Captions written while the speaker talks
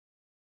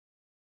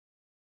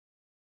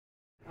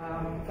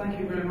Thank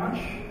you very much.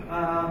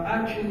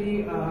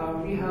 Actually,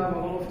 we have a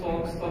lot of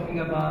talks talking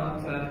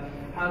about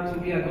how to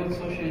be a good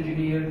social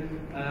engineer,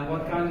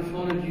 what kind of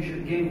knowledge you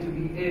should gain to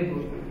be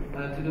able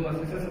to do a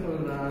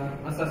successful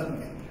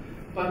assessment.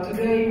 But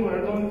today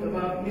we're going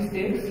about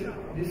mistakes.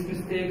 These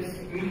mistakes,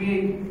 we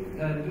may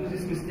do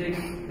these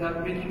mistakes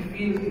that make you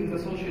fail in the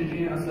social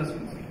engineer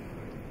assessment.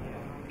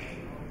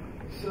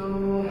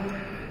 So,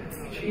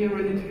 here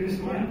ready to introduce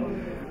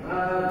mine.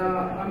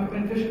 I'm a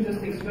penetration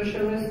testing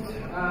specialist.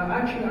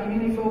 Actually, I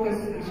mainly focus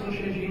on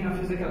social engineering and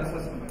physical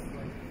assessment.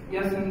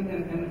 Yes,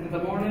 in the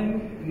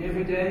morning and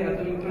every day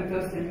I'm doing pen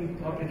testing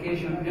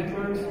application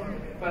networks,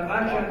 but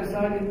actually I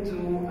decided to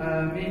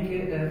make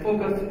it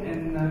focus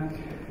and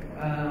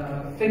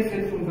fix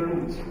it from the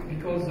roots,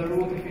 because the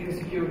root of any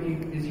security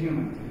is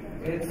human.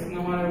 It's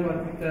no matter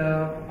what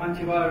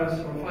antivirus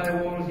or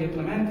firewalls you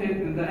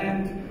implemented, in the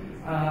end,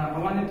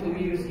 one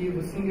employee receive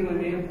a single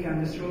email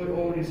can destroy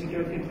all your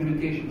security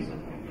implementations.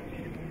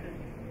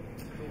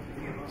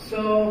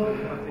 So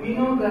we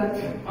know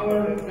that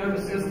our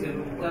nervous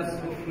system, that's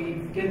if we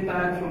get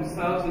back from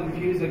thousands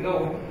of years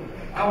ago,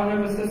 our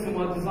nervous system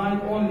was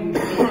designed only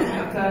for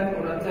attack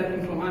or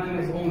attacking from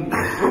animals only.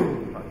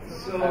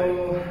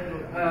 So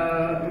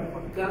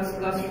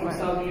that's from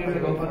 1,000 years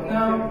ago. But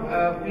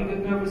now we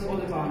get nervous all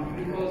the time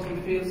because we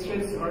feel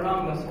threats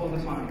around us all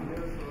the time.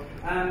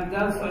 And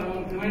that's I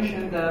want to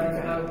mention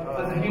that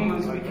as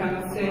humans we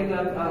cannot say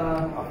that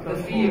the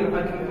fear,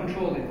 I can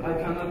control it. I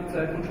cannot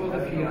control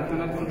the fear, I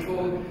cannot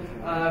control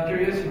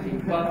curiosity,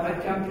 but I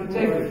can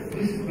protect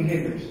these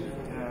behaviors.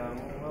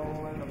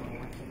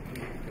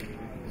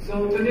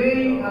 So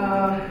today,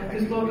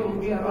 this talk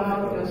will be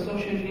about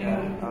social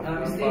engineering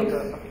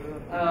mistakes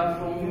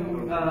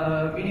from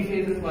many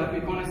phases like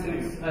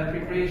reconnaissance,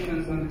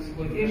 preparations and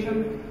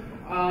exploitation,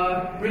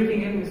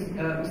 breaking in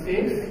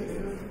mistakes,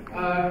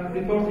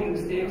 reporting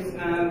mistakes,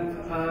 and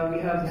we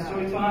have the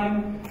story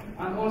time,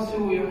 and also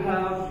we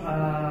have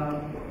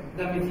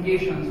the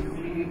mitigations.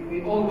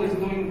 We always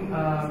doing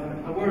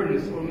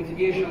awareness or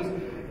mitigations,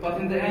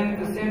 but in the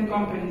end the same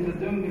company that's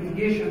doing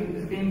mitigation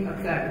is being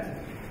attacked,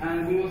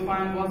 and we will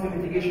find what the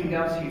mitigation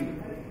gaps here.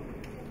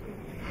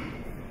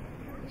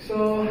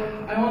 So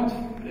I want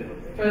to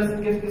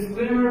first give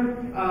disclaimer.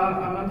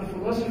 I'm not a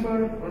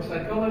philosopher or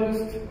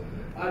psychologist.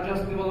 I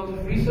just do a lot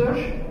of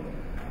research.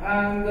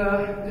 And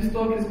this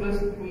talk is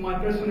based on my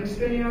personal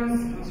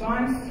experience in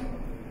science.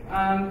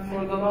 And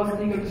for the last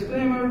legal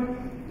disclaimer,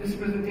 this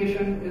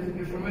presentation is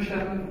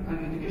informational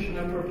and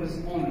educational purpose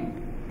only.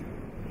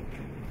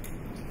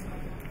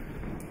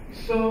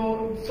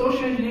 So,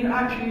 social engineering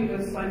actually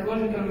is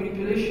psychological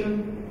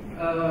manipulation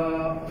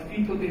of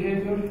people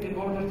behavior in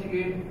order to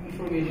gain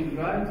information,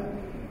 right?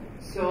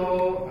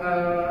 So,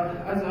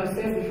 as I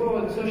said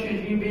before, the social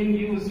engineering being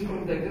used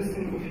from the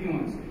existence of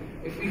humans.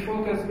 If we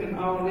focus on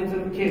our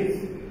little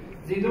kids,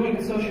 they're doing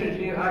the social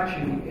engineer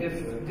actually.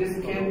 If this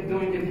kid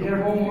doing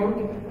her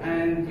homework,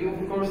 and you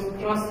of course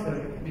trust her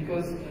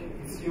because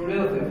it's your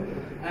relative,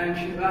 and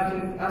she's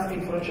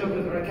asking for a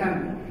chocolate or a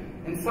candy,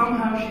 and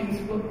somehow she's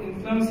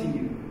influencing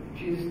you.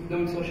 She's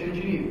doing social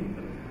engineering.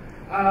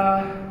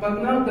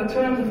 But now the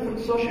term of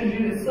social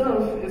engineering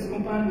itself is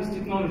combined with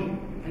technology,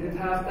 and it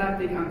has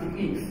tactics and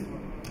techniques.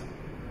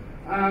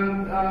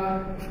 And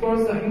of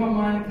course, the human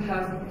mind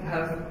has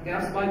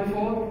gaps by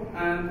default,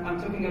 and I'm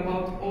talking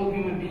about all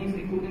human beings,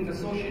 including the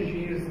social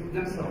engineers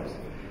themselves.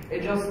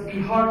 It just be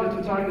harder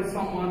to target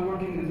someone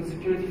working in the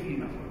security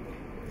field.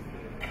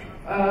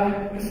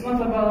 It's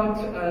not about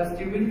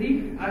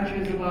stupidity,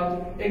 actually it's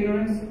about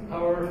ignorance,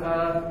 or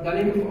the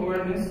lack of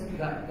awareness,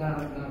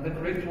 the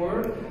correct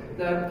word,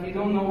 that you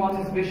don't know what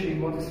is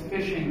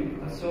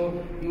phishing,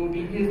 so you will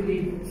be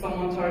easily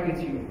someone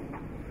targets you.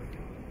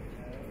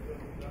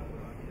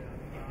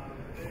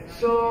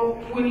 So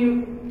when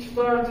you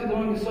start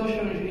doing a social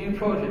engineering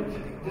project,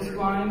 this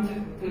client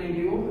telling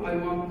you, I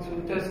want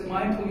to test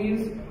my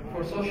employees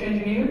for social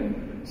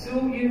engineering,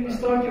 so you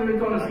start your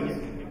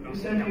reconnaissance. You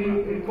simply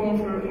recon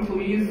for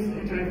employees,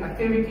 internet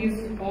activities,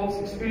 false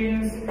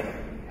experience,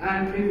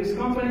 and previous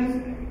companies.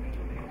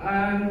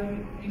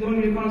 And you're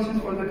doing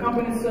reconnaissance for the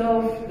company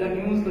itself, the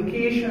news,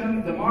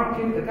 location, the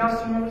market, the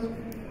customers.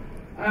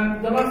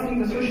 And the last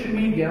thing, the social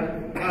media,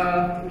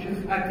 which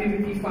is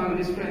activity,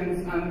 families,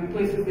 friends, and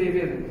places they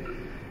visit.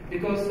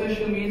 Because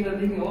social media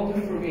is leaking a lot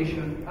of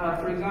information.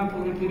 For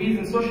example, employees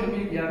in social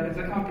media, it's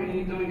a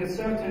company doing a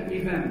certain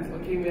event.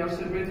 Okay, we are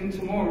celebrating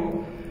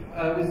tomorrow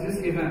with this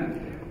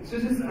event. So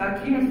this is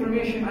key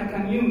information I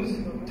can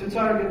use to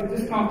target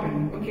this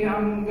company. Okay,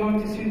 I'm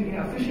going to send you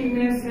a phishing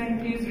mail saying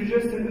please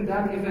register in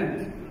that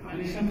event. And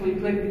you simply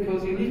click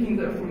because you're leaking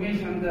the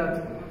information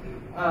that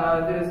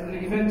there's an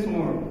event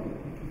tomorrow.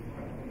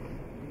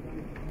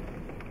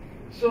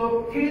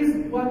 So here's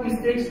what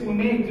mistakes we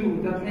may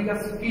do that make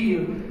us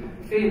fail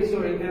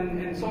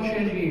in social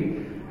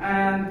engineering.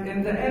 And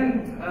in the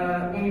end,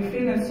 when you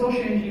fail in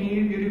social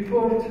engineering, you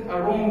report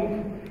a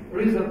wrong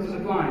result to the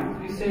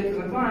client. You say to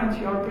the client,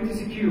 you are pretty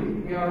secure,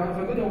 you have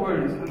a good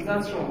awareness, and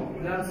that's wrong.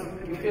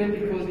 You fail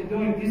because you're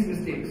doing these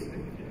mistakes.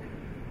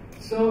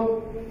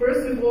 So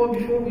first of all,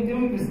 before we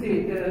do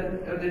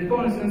the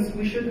reconnaissance,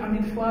 we should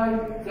identify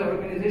the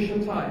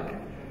organization type.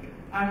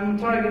 I'm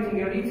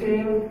targeting a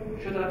retail.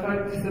 Should I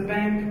target this a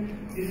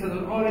bank? This is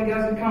an oil and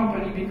gas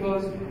company,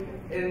 because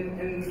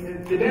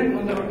it depends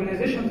on the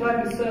organization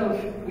type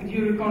itself with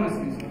your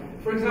reconnaissance.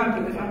 For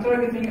example, if I'm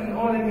targeting an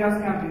oil and gas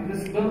company,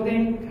 this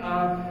building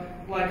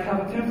like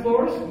have 10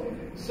 floors.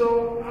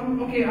 So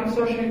I'm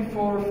searching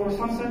for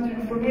some sensitive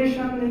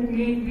information. Let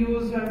me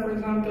use, for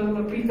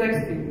example,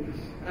 pretexting,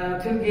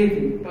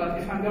 tailgating. But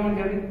if I'm going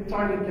to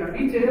target their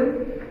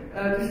retail,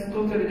 this is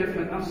totally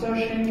different. I'm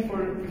searching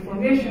for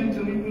information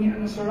to make me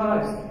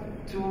unauthorized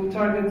to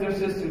target their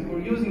system or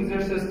using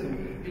their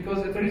system,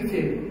 because the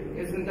retail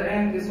is in the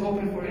end is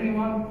open for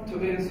anyone to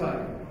get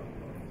inside.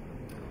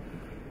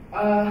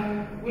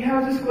 We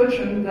have this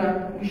question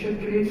that we should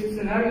create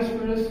scenarios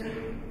first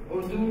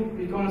or do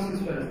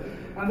reconnaissance first.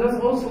 And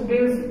that's also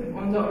based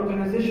on the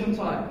organization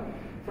type.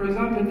 For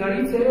example, the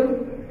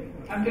retail,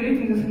 I'm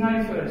creating the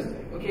scenario first.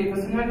 Okay,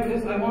 the scenario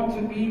is I want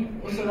to be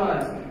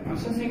authorized. I'm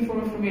searching for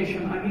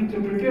information. I need to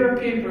prepare a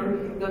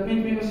paper that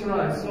makes me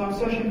authorized. So I'm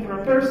searching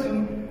for a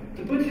person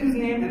to put his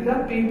name in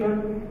that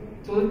paper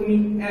to let me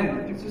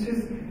in. So this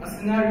is a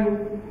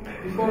scenario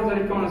before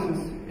the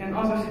reconnaissance. In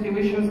other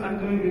situations, I'm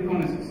doing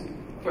reconnaissance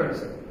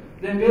first.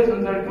 Then based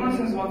on the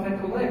reconnaissance, what I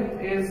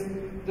collect is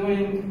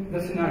doing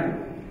the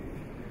scenario.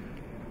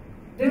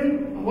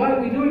 Then, while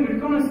we're doing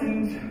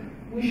reconnaissance,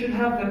 we should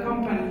have the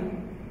company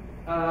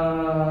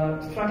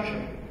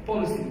structure,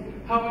 policy.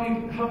 How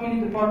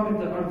many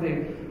departments are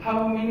there?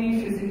 How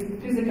many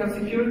physical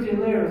security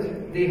layers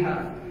they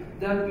have?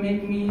 That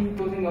make me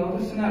putting a lot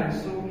of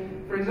scenarios. So,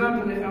 for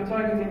example, if I'm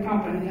targeting a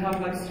company, they have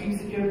like 3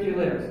 security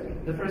layers.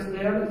 The first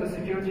layer is the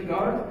security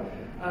guard.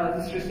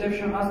 This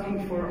reception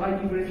asking for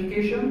ID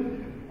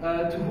verification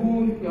to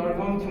who you are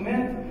going to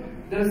meet.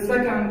 The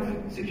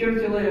second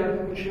security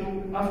layer, which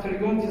after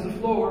going to the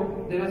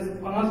floor, there is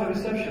another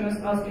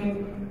receptionist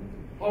asking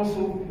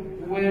also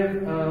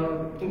where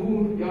to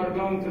who you are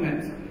going to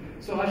meet.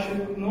 So I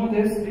should know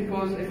this,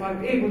 because if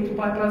I'm able to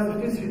bypass the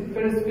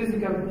first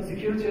physical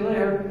security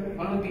layer,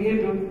 I will be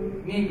able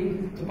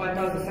maybe to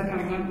bypass the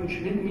second one, which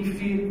let me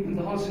feel in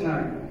the whole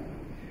scenario.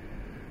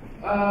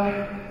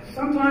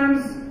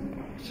 Sometimes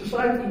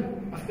society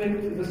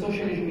affects the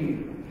social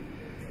engineer.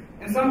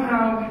 And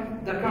somehow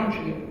the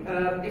country,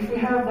 if we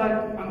have like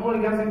an oil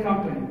and gas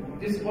company,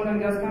 this oil and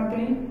gas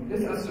company,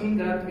 let's assume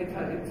that it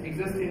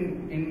exists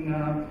in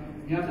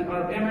United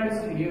Arab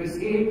Emirates, in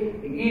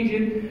USA, in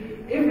Egypt.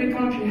 Every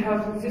country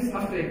has this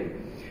effect.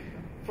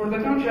 For the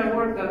country I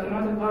work at,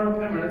 United Arab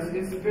Emirates,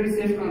 it's a very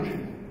safe country.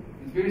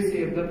 It's very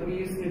safe. The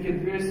police make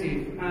it very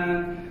safe.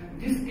 And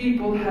these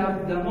people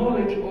have the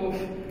knowledge of,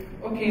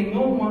 okay,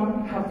 no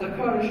one have the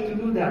courage to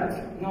do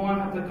that. No one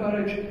have the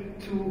courage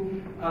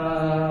to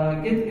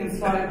get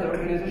inside the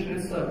organization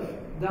itself.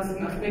 That's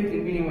an effect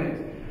in many ways.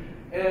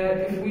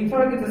 If we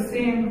target the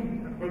same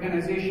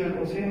organization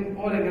or same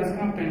oil and gas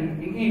company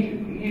in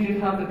Egypt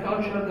have the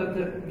culture that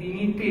they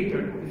need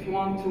paper. If you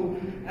want to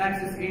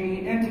access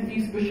any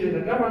entity, especially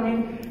the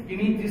government, you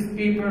need this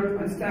paper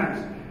and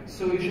stamps.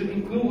 So you should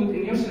include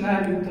in your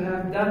scenario to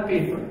have that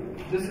paper.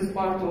 This is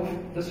part of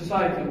the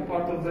society,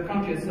 part of the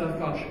country itself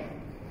culture.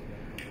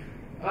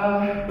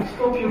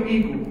 Stop your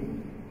ego.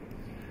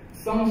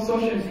 Some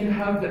social engineers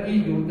have the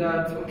ego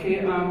that,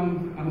 okay,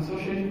 I'm a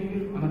social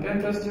engineer, I'm a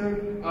pen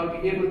tester,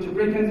 I'll be able to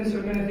break in this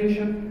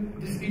organization.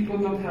 These people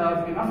don't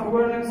have enough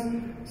awareness,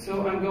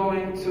 so I'm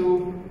going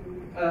to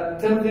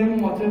tell them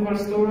whatever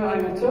story I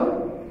will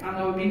tell, and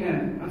I will be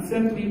in. And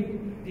simply,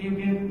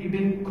 you've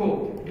been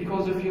caught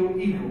because of your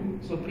ego.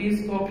 So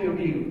please stop your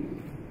ego.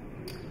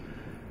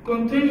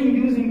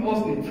 Continue using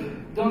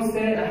OSNIT. Don't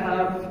say I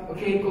have,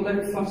 okay,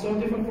 collect some sort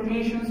of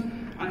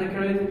information, and I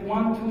created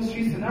 1, 2,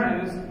 3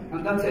 scenarios,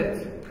 and that's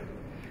it.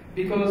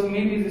 Because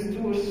maybe these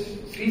 2 or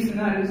 3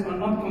 scenarios are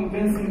not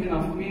convincing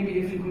enough. Maybe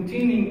if you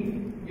continue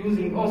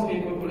using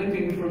OSNIT or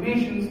collecting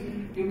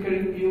information, you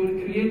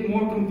will create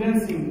more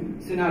convincing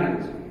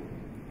scenarios.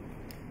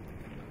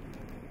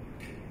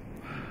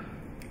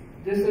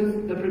 This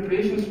is the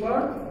preparations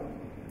part.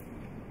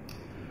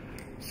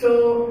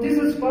 So this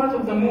is part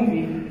of the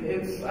movie.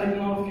 I don't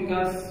know if you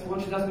guys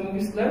watched that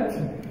movie, Split.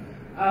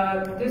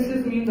 This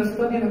is the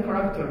study of the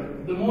character.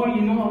 The more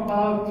you know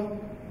about,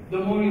 the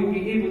more you'll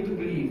be able to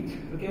believe.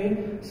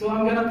 Okay? So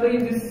I'm gonna play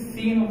this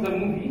scene of the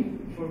movie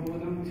for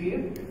them to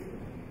hear.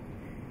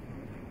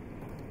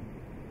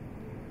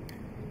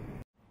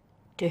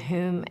 To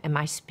whom am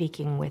I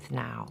speaking with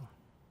now?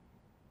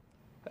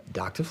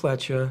 Dr.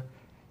 Fletcher,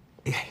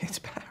 it's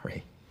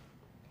Barry.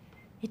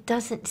 It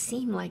doesn't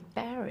seem like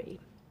Barry.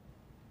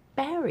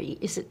 Barry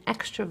is an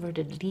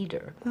extroverted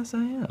leader. Yes,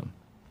 I am.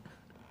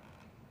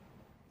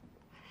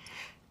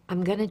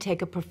 I'm going to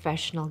take a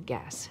professional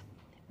guess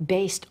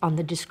based on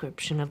the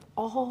description of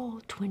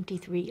all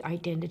 23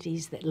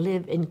 identities that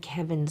live in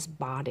Kevin's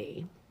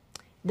body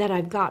that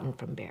I've gotten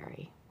from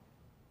Barry.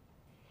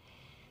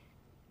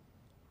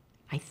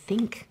 I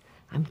think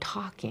I'm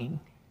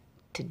talking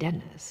to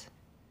Dennis.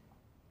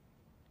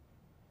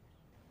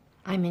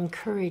 I'm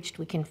encouraged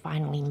we can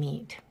finally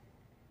meet.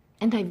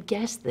 And I've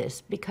guessed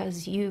this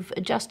because you've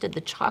adjusted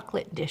the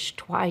chocolate dish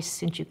twice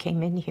since you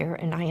came in here,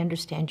 and I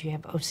understand you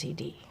have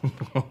OCD.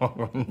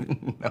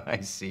 No, I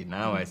see.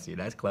 Now I see.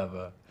 That's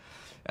clever.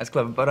 That's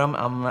clever. But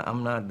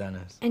I'm not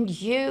Dennis. And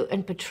you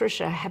and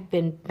Patricia have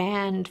been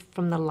banned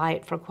from the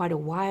light for quite a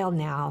while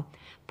now,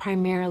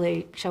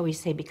 primarily, shall we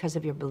say, because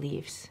of your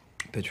beliefs.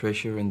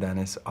 Patricia and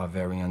Dennis are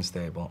very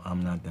unstable.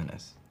 I'm not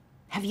Dennis.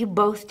 Have you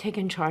both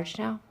taken charge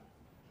now?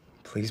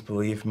 Please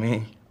believe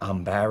me.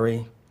 I'm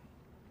Barry.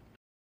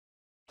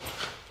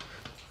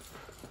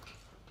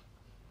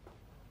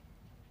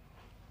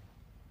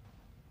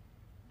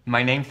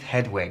 My name's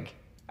Hedwig.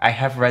 I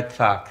have red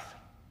socks.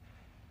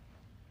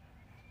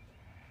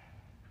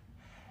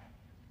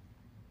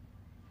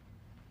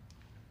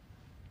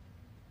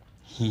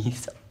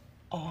 He's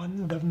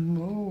on the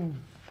move.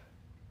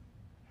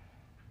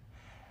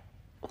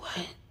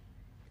 What?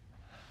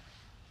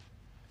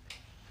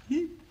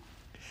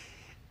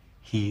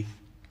 He's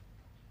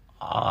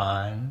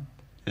on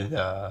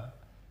the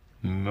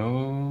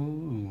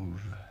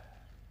move.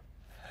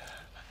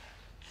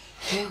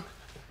 Who?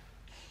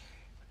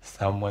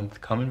 Someone's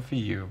coming for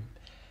you,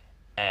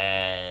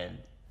 and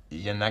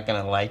you're not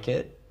gonna like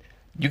it.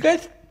 You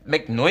guys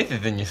make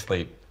noises in your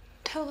sleep.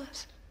 Tell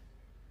us.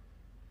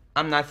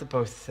 I'm not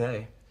supposed to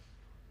say.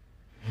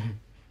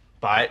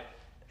 But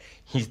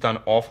he's done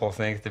awful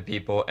things to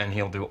people, and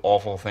he'll do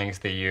awful things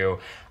to you.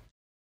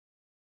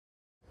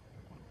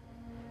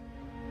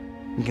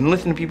 You can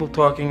listen to people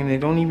talking and they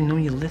don't even know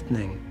you're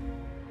listening.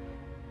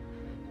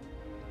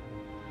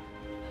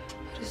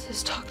 What does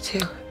this talk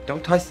to?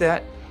 Don't touch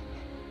that.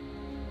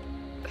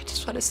 I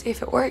just want to see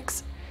if it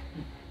works.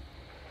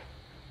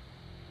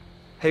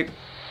 Hey,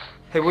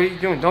 what are you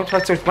doing? Don't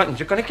touch those buttons.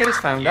 You're gonna get us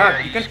found out.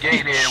 Yeah, he's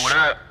gay there. What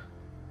up?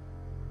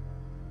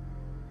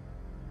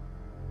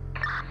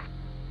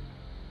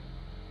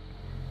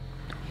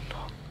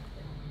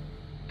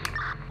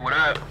 What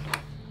up?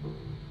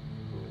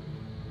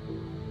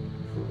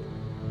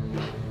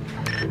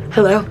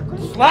 Hello?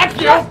 Slap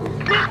you!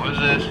 What is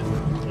this?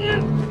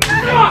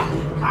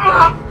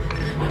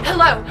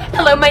 Hello?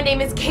 Hello, my name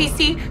is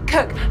Casey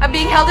Cook. I'm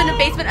being held in a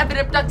basement. I've been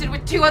abducted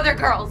with 2 other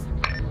girls.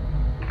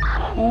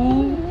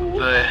 Who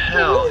the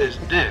hell is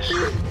this? Is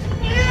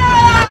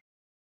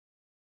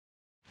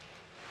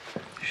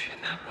she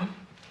in that room?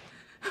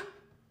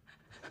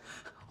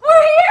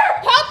 We're here!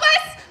 Help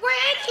us! We're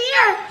in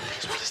here!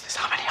 What is this?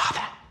 How many are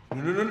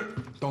there? No.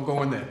 Don't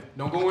go in there.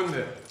 Don't go in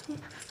there.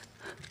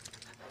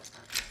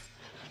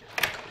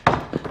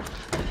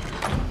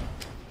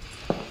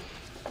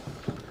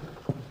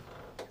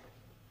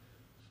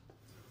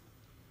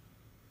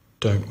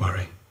 Don't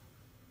worry.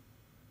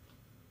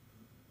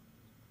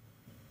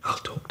 I'll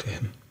talk to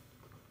him.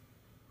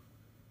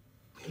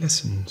 He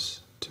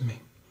listens to me.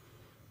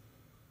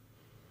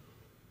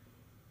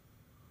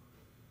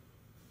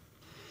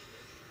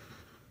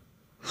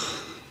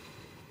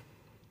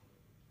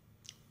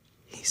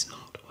 He's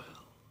not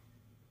well.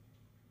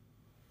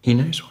 He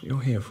knows what you're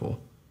here for.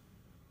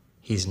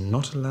 He's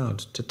not allowed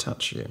to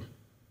touch you.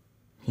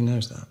 He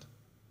knows that.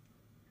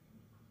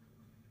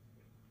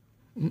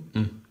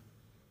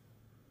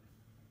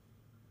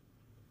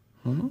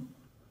 Huh?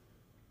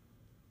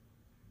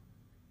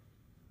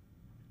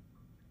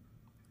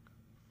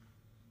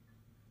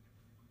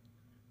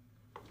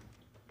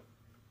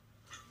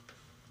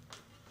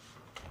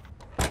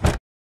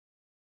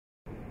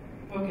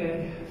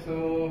 Okay,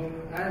 so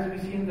as we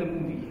see in the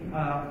movie,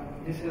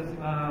 this is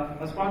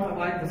as part of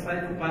like the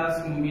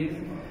psychopath movies,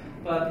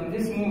 but in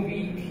this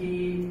movie,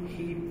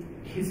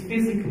 he's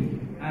physically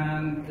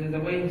and the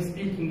way he's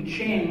speaking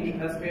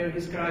change as per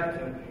his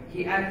character.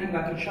 He acting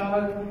like a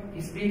child,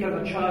 he speak as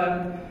a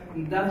child,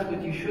 and that's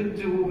what you should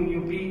do when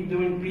you're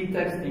doing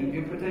pretexting.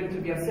 You pretend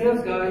to be a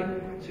sales guy,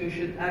 so you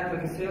should act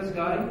like a sales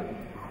guy,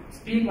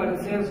 speak like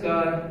a sales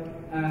guy,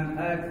 and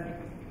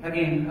act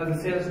again as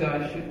a sales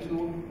guy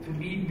to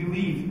be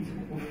believed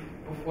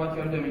of what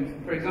you're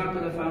doing. For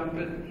example, if I'm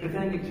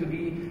pretending to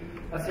be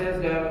a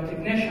sales guy or a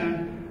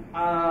technician,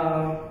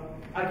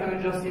 I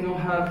can just have a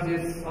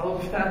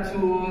lot of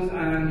tattoos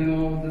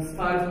and the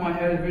style of my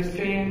hair is very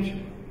strange.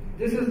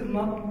 This is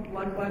not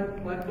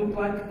look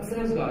like a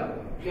sales guy.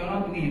 You're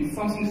not believed.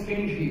 Something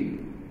strange here.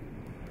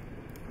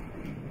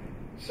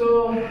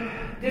 So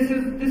this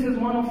is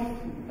one of,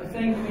 I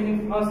think,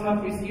 many of us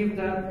have received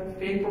that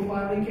fake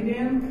profile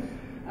LinkedIn,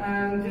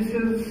 and this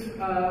is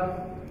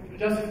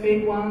just a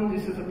fake one.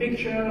 This is a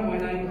picture.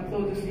 When I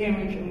upload this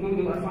image on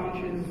Google, I found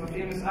she's a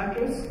famous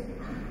actress,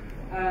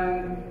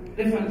 and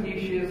definitely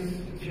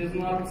she's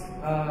not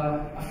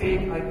a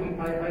fake. I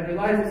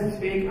realize this is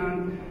fake,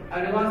 and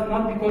I realize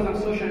not because I'm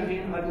social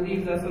engineer. I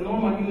believe that a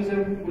normal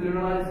user will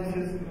realize this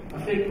is a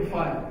fake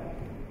profile.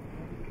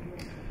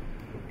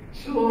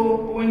 So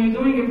when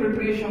you're doing a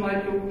preparation,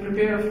 like you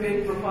prepare a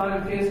fake profile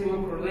on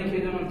Facebook or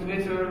LinkedIn or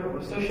Twitter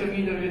or social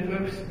media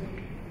networks,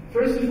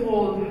 first of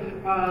all,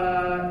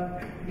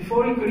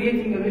 before you're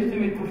creating a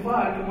legitimate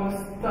profile, you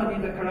must study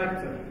the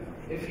character.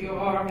 If you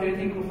are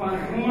creating a profile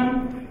of a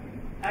woman,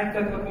 act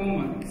like a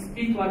woman,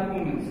 speak like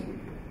women.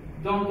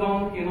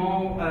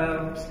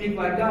 Don't speak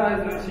like guys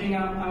and saying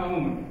I'm a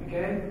woman,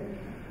 okay?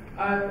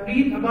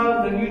 Read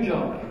about the new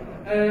job.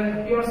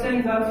 You are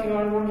saying that you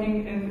are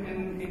working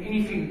in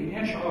any field, in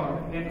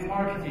HR, in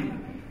marketing.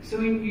 So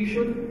you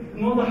should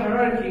know the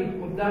hierarchy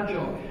of that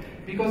job.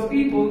 Because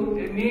people,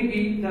 it may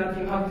be that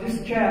you have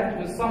this chat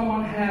with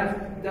someone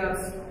have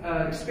that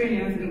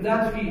experience in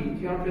that field.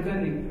 You are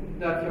pretending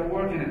that you're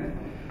working it.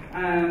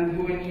 And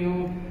when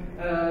you,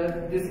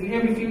 this in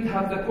every field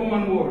have the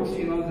common words,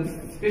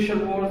 the special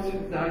words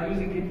that are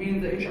using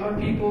between the HR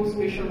people,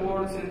 special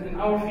words in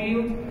our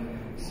field.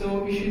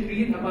 So we should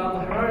read about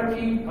the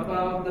hierarchy,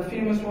 about the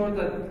famous word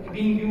that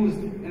being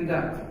used in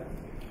that.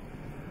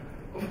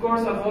 Of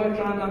course, avoid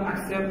random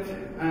accept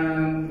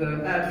and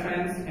add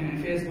friends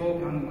in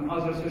Facebook and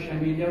other social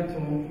media to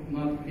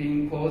not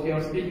being close. You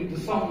are speaking to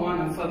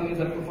someone and suddenly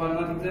the profile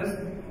not exist.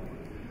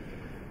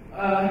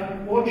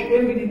 Watch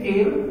every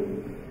detail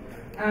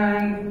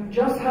and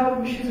just have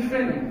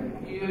schizophrenia.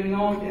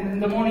 In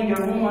the morning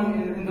you're a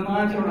woman, in the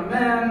night you're a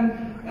man,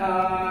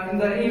 in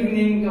the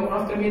evening or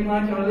after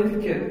midnight you're a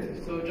little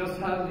kid. So just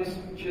have this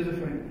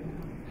schizophrenia.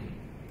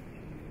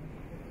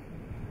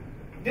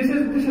 This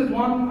is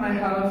one I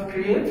have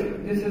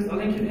created. This is a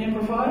LinkedIn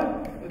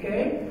profile,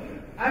 okay?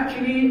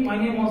 Actually, my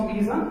name was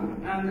Lisa,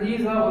 and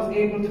Lisa was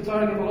able to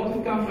target a lot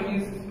of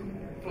companies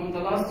from the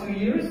last 2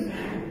 years.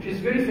 She's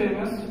very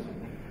famous.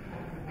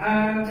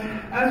 And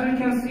as we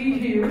can see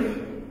here,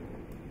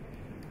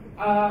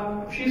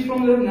 she's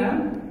from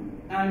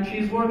Lebanon, and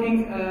she's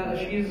working,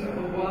 she's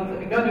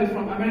a graduate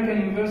from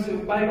American University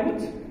of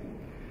Beirut.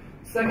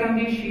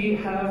 Secondly, she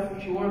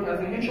worked as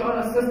an HR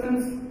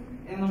assistant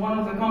in one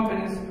of the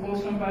companies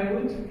also in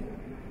Beirut.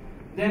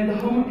 Then the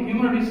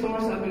human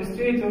resource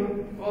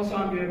administrator also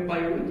in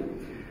Beirut.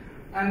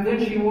 And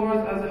then she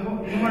worked as a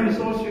human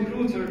resource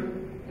recruiter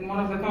in one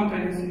of the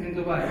companies in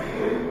Dubai.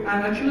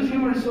 And I choose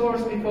human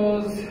resource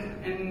because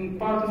in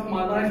part of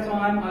my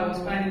lifetime I was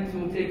planning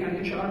to take an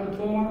HR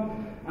diploma,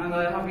 and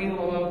I have read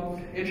about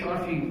HR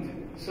field.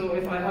 So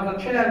if I have a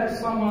chat with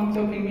someone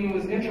talking me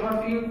with HR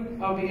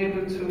field, I'll be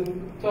able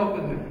to talk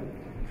with them.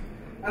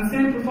 And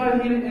same profile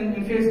here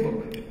in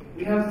Facebook.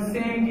 We have the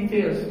same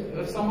details.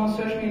 If someone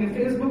search me in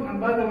Facebook, and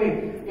by the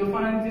way, you'll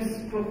find this,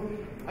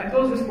 I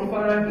close this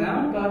profile right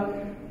now,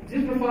 but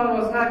this profile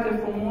was active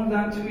for more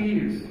than 2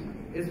 years.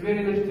 It's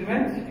very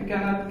legitimate, you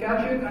cannot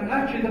catch it, and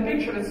actually the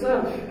picture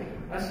itself,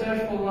 I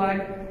searched for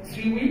like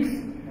 3 weeks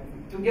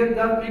to get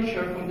that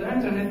picture from the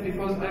internet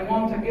because I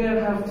want to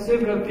have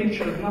several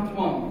pictures, not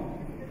one.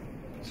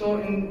 So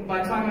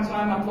by time and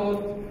time I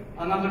upload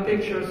another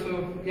picture,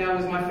 so yeah,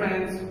 with my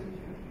friends,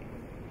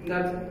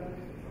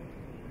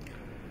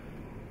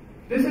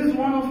 This is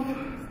one of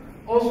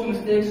also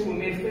mistakes we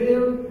may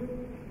fail,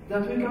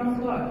 that we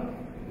cannot lie.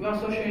 We are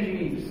social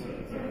engineers.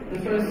 The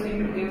first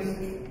thing is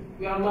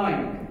we are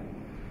lying.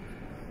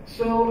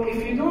 So if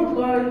you don't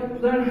lie,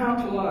 learn how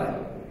to lie.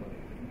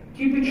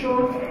 Keep it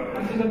short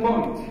and to the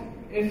point.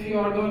 If you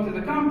are going to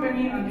the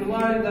company and you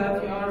lie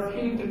that you are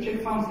here to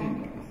check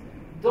something,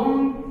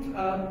 don't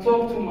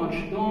talk too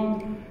much.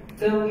 Don't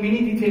tell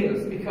many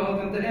details, because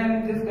in the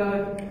end, this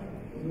guy,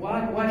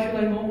 why should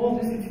I know all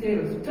these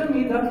details? Tell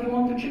me that you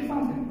want to check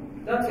something.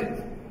 That's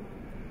it.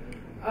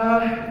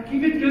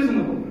 Keep it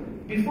reasonable.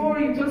 Before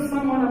you tell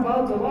someone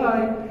about the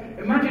lie,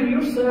 imagine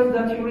yourself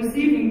that you're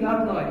receiving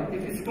that lie.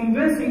 If it's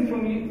convincing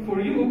for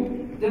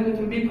you, then it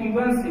will be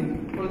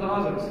convincing for the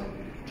others.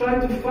 Try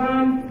to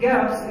find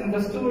gaps in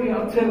the story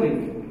you're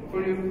telling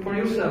for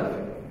yourself.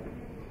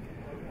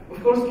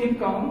 Of course, keep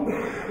calm.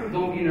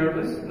 Don't be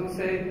nervous. Don't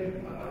say,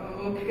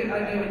 okay,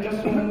 I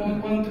just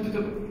want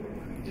to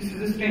this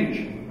is strange,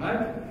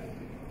 right?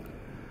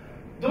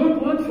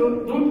 Don't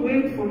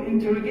wait for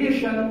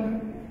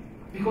interrogation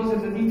because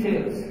of the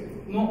details.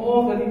 Know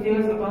all the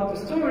details about the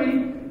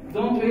story.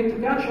 Don't wait to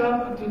catch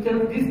up to tell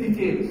these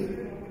details.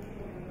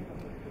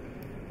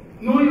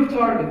 Know your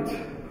target.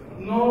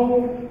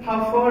 Know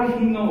how far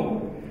he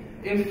knows.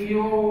 If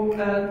you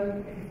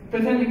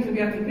pretending to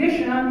get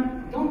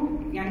technician,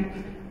 don't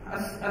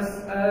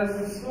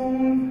as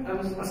soon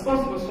as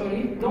possible.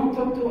 Don't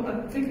talk to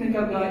a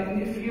technical guy.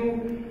 And if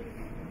you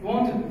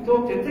want to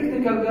talk to a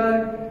technical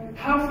guy,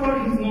 how far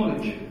his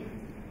knowledge?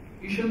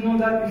 You should know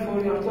that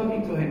before you are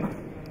talking to him.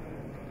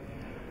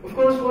 Of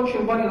course, watch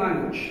your body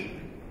language.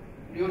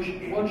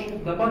 Watch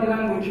the body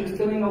language is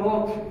telling a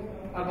lot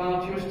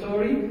about your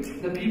story.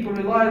 The people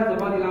rely on the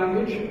body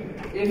language.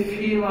 If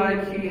he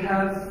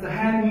has the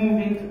hand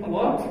moving a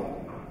lot,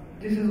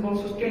 this is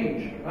also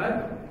strange,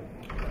 right?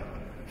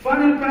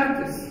 Final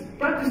practice.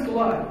 Practice to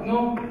lie.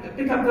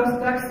 Pick up the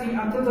taxi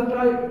and tell the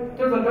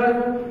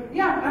driver,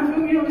 yeah, I'm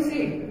from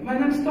USA. My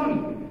name is Tony.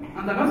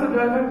 And another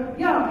driver,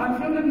 yeah, I'm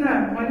from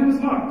Lebanon. My name is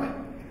Mark.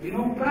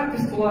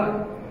 Practice to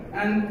lie.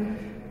 And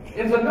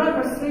if the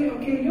driver say,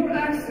 okay, your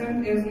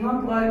accent is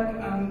not like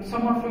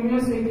someone from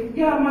USA,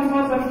 yeah, my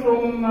father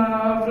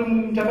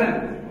from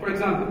Japan, for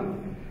example.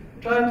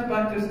 Try to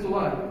practice to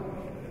lie.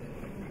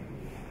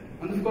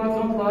 And of course,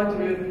 don't lie to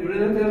your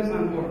relatives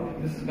and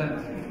work. This is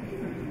bad.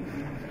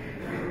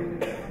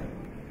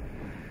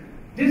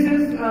 This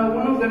is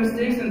one of the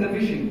mistakes in the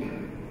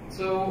phishing.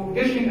 So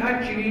phishing,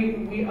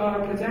 actually, we are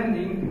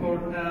pretending or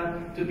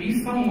to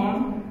be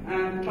someone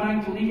and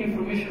trying to leak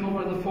information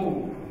over the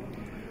phone.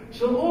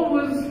 So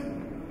always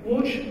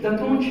watch the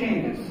tone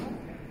changes.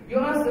 You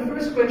ask the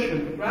first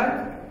question,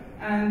 right?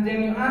 And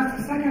then you ask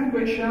the second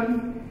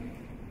question.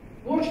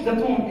 Watch the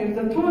tone. If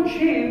the tone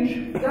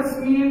change, that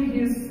means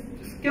he's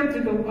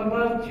skeptical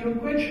about your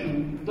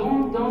question.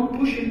 Don't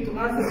push it to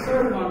ask the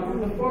third one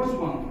or the fourth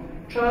one.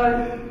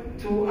 Try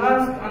to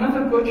ask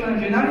another question, a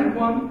generic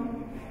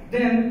one.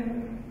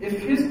 Then,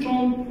 if his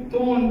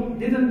tone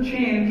didn't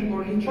change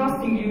or he's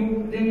trusting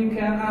you, then you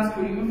can ask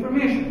for your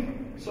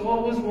information. So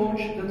always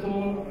watch the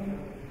tone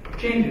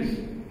changes.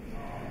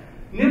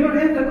 Never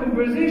end the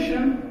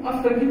conversation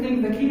after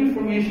getting the key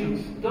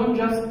information. Don't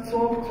just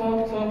talk,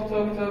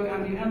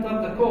 and you end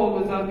up the call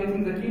without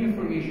getting the key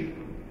information.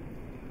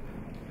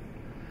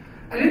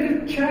 A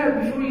little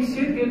chat before you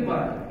say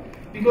goodbye,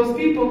 because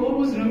people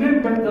always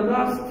remember the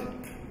last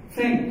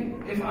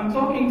thing. If I'm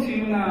talking to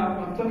you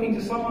now, I'm talking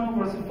to someone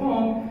over the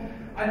phone,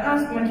 I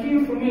ask my key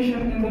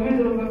information in the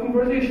middle of the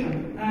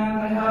conversation, and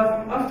I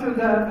have, after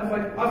that,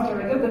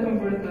 after I get the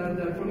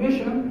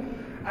information,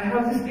 I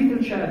have this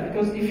little chat,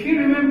 because if he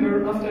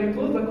remember, after I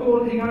close the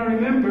call, he's gonna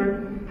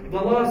remember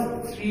the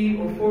last 3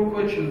 or 4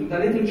 questions, the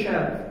little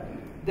chat.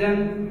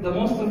 Then the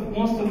most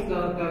of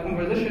the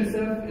conversation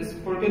itself is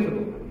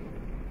forgettable.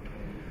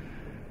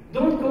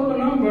 Don't call a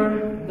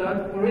number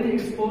that already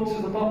exposed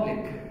to the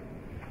public.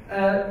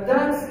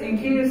 That's in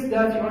case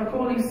that you are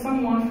calling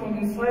someone from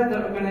inside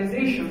the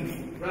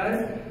organization,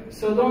 right?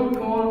 So don't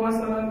call,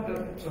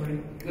 sorry,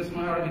 this is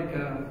my Arabic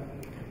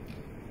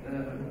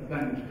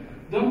language.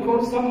 Don't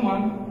call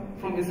someone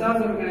from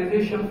inside the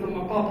organization from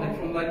a public,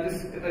 from like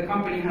this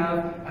company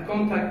have a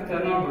contact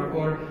number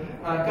or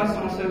a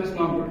customer service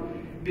number.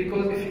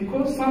 Because if you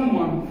call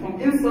someone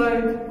from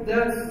inside,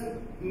 that's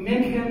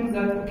make him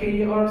that, okay,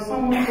 you are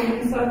someone from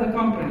inside the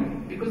company.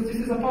 Because this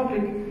is a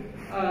public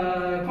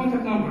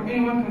contact number.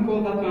 Anyone can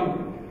call that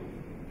number.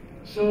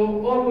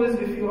 So always,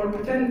 if you are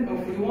pretending,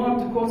 or if you want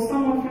to call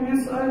someone from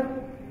inside,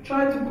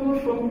 try to call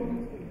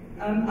from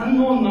an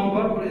unknown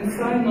number or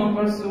inside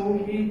number,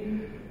 so he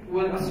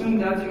will assume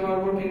that you are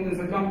working in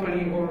the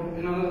company or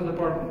in another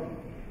department.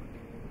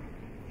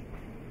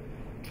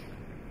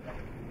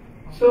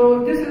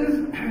 So this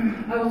is,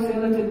 I would say, a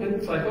little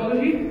bit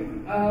psychology.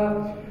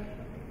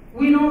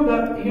 We know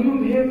that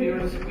human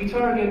behaviors, we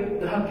target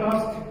the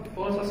trust,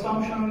 false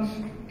assumptions,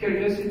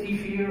 curiosity,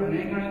 fear, and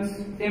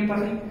ignorance,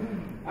 empathy.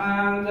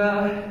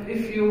 And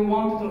if you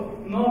want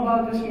to know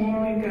about this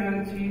more, you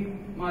can see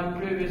my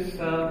previous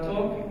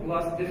talk,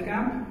 last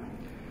DefCamp.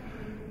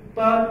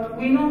 But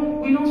we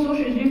know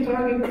social engineers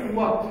target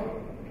what?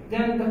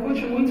 Then the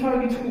question, we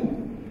target who?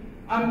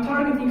 I'm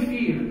targeting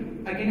fear.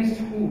 Against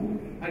who?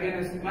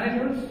 Against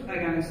managers,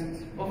 against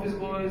office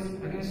boys,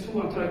 against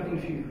who I'm targeting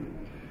fear.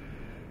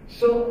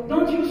 So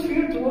don't use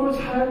fear towards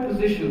higher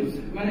positions,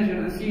 manager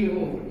and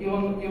CEO. You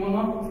will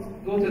not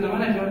go to the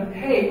manager,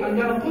 hey, I'm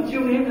gonna put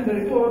you in the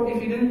report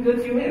if he didn't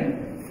let you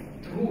in.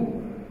 To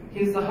who?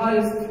 He's the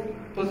highest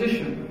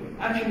position.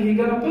 Actually, he's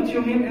gonna put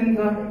you in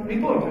the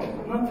report,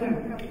 not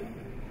him.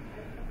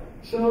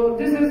 So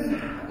this is,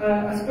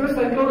 as per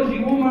psychology,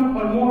 women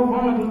are more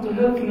vulnerable to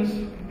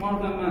helplessness more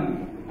than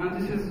men. And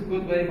this is a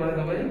good way, by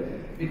the way,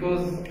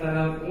 because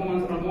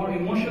women are more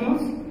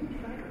emotional.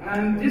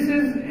 And this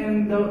is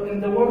in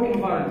the work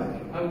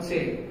environment, I would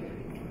say.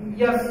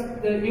 Yes,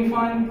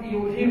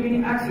 you hear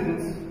many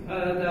accidents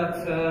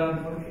that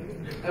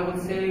I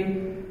would say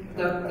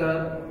that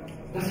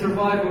the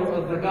survivor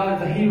or the guy,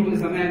 the hero,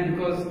 is a man,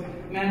 because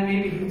man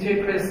maybe he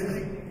take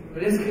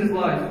risk his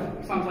life.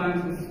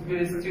 Sometimes it's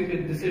very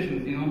stupid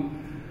decisions, you know.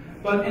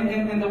 But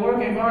in the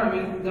work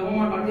environment, the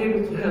women are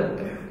able to help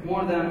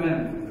more than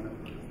men.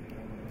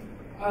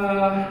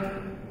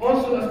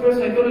 Also, as per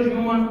psychology,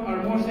 women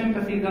are more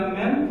sympathy than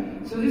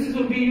men. So this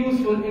will be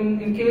useful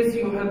in case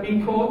you have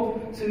been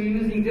caught. So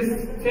you're using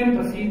this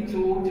sympathy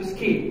to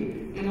escape.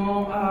 You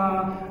know,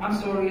 I'm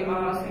sorry,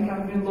 I think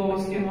I've been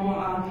lost. You know,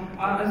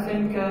 I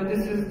think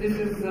this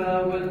is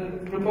will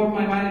report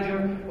my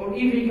manager. Or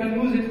even you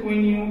can use it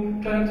when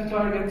you trying to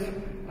target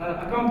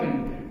a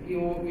company.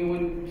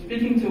 You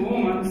speaking to a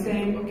woman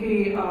saying,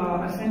 okay,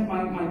 I think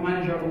my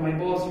manager or my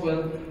boss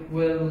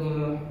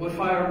will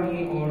fire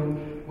me, or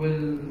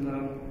will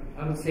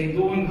I would say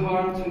doing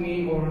harm to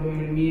me, or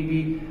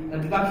maybe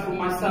deduct from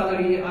my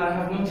salary. I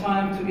have no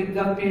time to get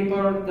that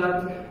paper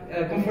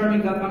that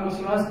confirming that I'm an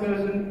authorized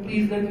person.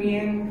 Please let me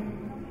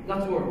in.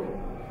 That's work.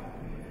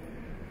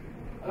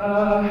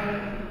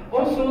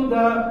 Also,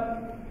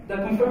 the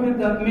confirming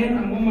that men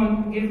and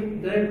women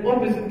give their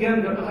opposite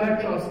gender a higher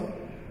trust,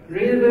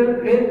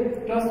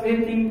 trust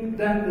rating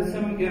than the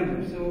same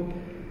gender. So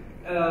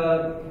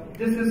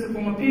this is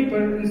from a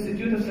paper,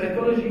 Institute of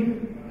Psychology,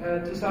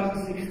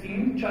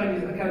 2016,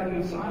 Chinese Academy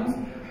of Science.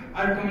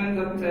 I recommend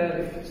that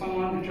if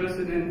someone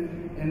interested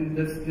in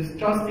this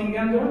trusting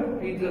gender,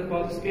 read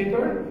about this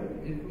paper.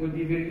 It will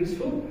be very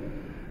useful.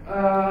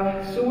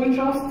 So we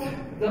trust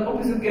the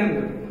opposite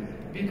gender.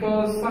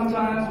 because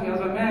sometimes we as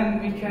a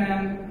man, we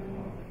can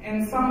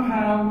and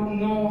somehow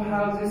know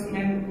how this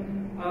man,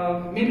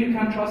 maybe you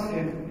can't trust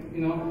him,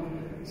 you know.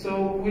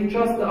 So we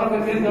trust the other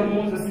vendor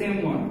more the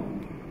same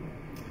one.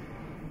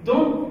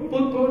 Don't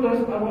put borders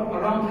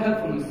around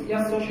helpfulness.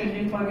 Yes, social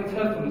engineering targets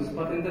helpfulness,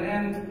 but in the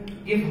end,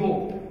 give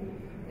hope.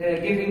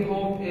 Giving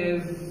hope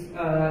is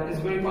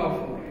very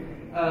powerful.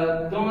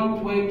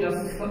 Don't wait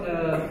just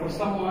for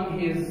someone who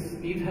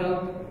needs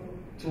help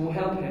to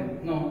help him.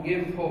 No,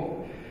 give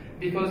hope.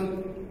 Because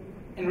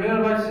in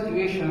real life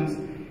situations,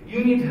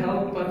 you need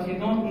help, but you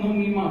don't know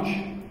me much,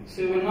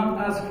 so you will not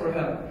ask for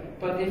help.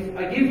 But if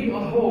I give you a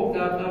hope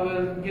that I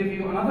will give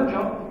you another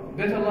job,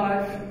 better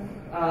life,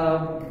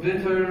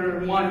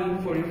 better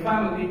money for your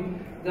family,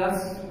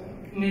 that's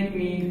make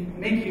you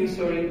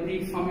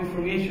leak some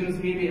information,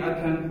 maybe I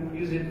can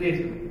use it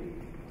later.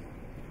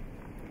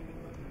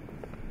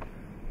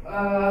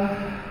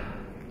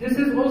 This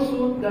is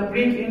also the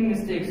break-in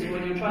mistakes.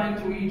 When you're trying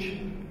to reach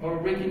or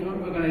break in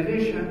an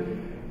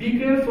organization, be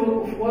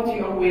careful of what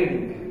you are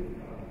wearing.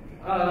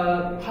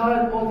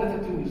 Hide all the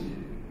tattoos.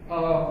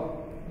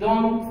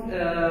 Don't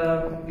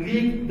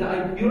leak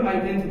your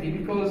identity,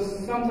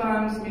 because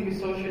sometimes maybe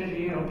social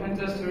engineer or pen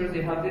testers,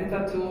 they have their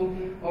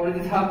tattoo or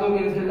they have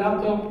logos in their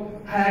laptop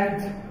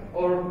hacked,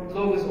 or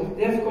logos of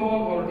DefCamp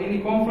or any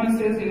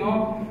conferences, you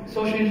know,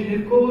 social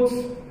engineer codes.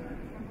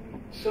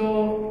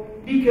 So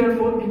be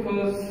careful,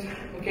 because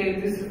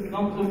okay, this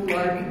don't look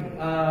like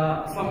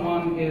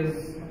someone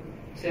is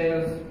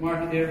sales,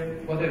 marketer,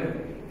 whatever.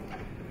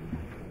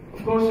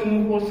 Of course,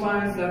 remove all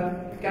signs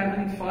that can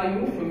identify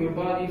you from your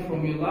body,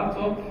 from your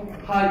laptop,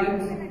 hide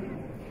it.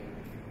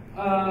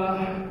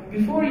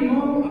 Before you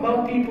know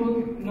about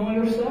people, know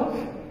yourself.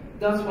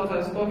 That's what I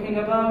was talking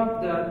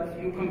about, that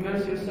you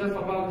converse yourself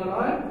about the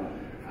lie,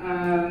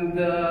 and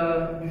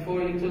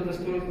before you tell the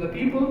story to the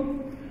people.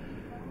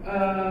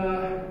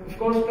 Of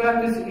course,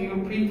 practice in your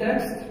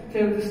pretext,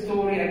 tell the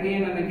story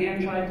again and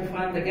again, try to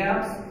find the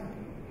gaps.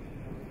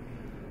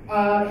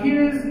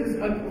 Here is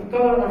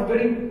color are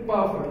very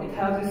powerful. It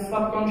has this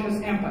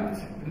subconscious impact.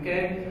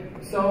 Okay,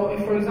 so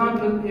if, for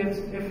example,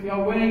 if we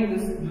are wearing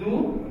this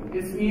blue,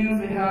 it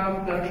means we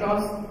have the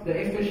trust, the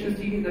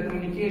efficiency, the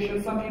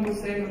communication. Some people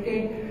say,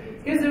 okay,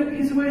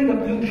 he's wearing a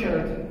blue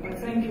shirt. I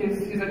think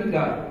he's a good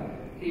guy.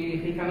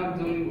 He cannot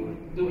do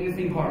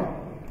anything harm.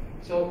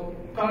 So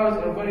colors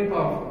are very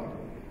powerful.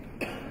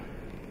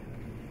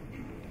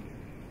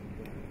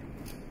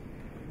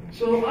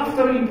 So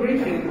after you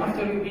break in,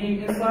 after you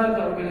being inside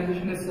the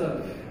organization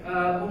itself,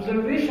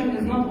 observation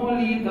is not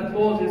only the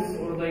clothes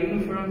or the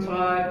uniform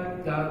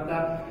type,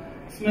 the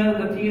smell,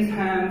 the teeth,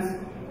 hands.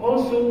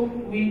 Also,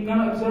 we're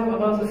gonna observe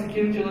about the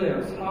security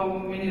layers, how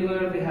many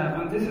layers they have,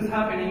 and this is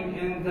happening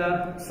in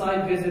the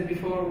site visit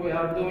before we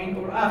are doing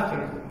or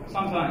after,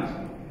 sometimes.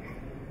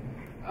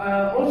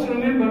 Also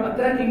remember,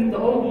 attacking the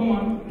old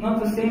woman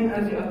not the same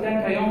as you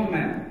attack a young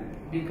man,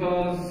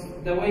 because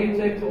the way you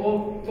take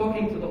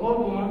talking to the old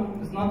woman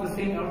is not the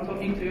same as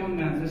talking to a young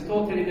man. It's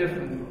totally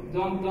different.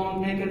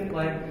 Don't make it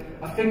like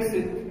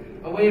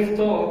a way of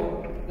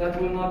talk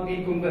that will not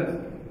be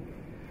convinced.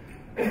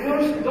 Of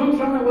course, don't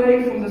run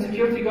away from the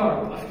security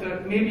guard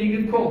after maybe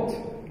you get caught.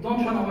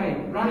 Don't run away.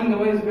 Running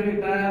away is a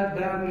very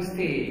bad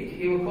mistake.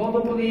 He will call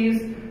the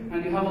police,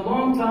 and you have a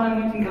long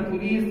time waiting the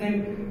police,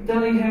 then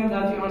telling him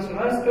that you are a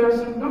authorized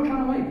person. Don't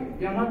run away.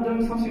 You are not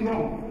doing something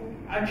wrong.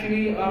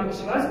 Actually, you are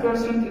authorized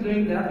person to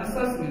doing that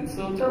assessment.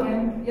 So tell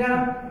him,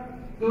 yeah,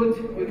 good,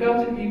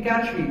 you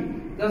catch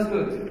me. That's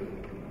good.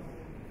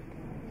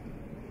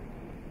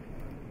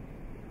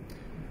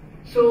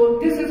 So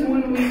this is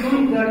when we're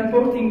doing the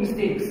reporting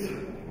mistakes.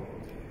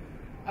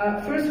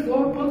 First of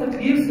all, put a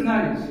clear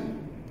scenarios.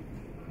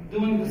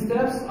 Doing the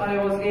steps,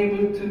 I was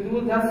able to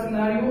do that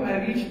scenario.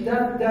 I reached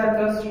that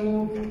data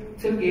through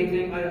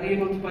tailgating. I was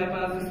able to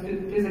bypass the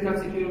physical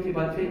security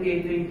by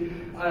tailgating,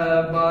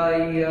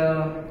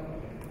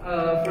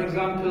 for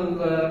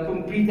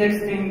example,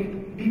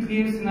 pretexting. Be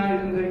clear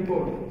scenarios in the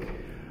report.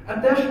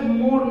 Attach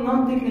more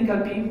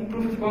non-technical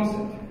proof of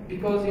concept,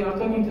 because you are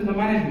talking to the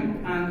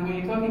management, and when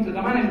you're talking to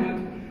the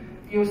management,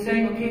 you're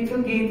saying, okay,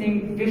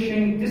 tailgating,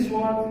 phishing, this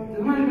word.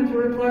 The management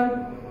will reply,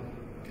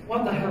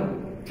 what the hell?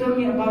 Tell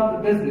me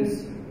about the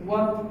business.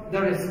 What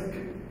the risk?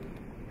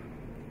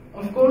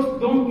 Of course,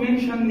 don't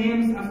mention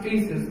names and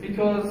faces,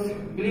 because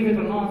believe it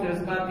or not,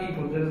 there's bad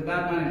people, there's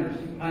bad managers.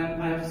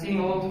 I have seen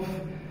a lot of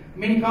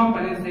many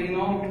companies say,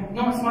 no,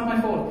 it's not my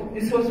fault.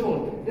 It's his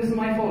fault. This is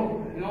my fault.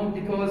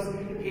 Because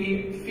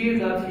he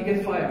feared that he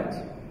gets fired.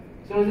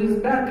 So there's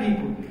bad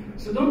people.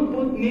 So don't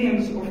put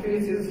names or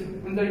faces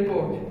in the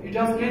report. You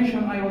just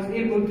mention I was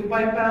able to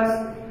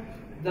bypass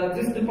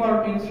this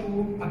department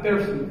through a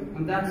person,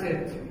 and that's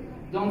it.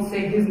 Don't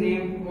say his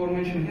name or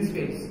mention his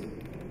face.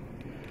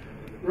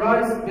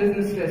 Rise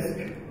business risk.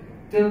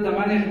 Tell the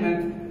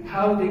management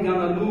how they're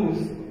gonna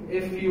lose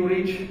if you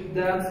reach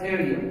that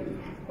area.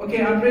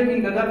 Okay, I'm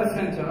breaking the data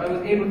center. I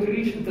was able to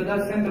reach the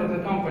data center of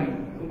the company.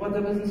 What's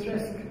the business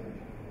risk?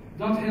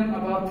 Don't tell them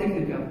about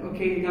technical.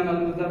 Okay, you're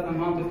gonna lose that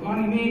amount of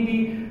money.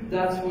 Maybe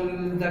that's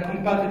when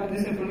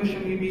this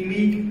information may be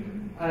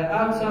leaked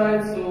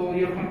outside, so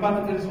your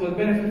competitors will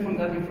benefit from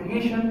that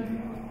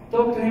information.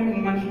 Talk to him in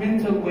a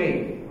managemental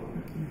way.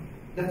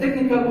 The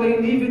technical way,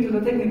 leave it to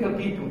the technical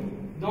people.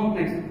 Don't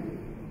mix it.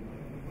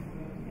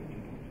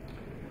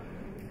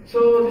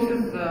 So this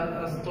is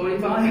a story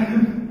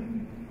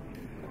time.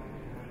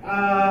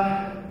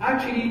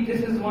 Actually,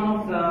 this is one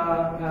of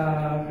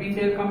the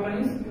retail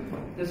companies.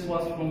 This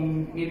was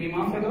from maybe a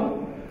month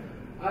ago.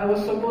 I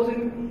was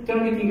supposing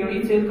targeting a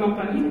retail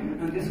company,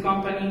 and this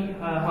company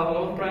have a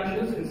lot of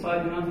branches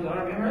inside the United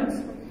Arab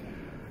Emirates.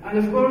 And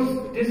of course,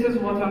 this is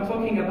what I'm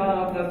talking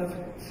about, that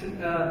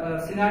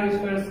scenarios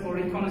first or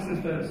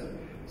reconnaissance first.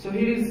 So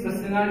here is the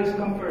scenarios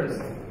come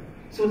first.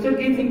 So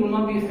targeting will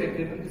not be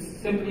effective. It's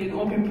simply an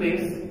open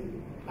place.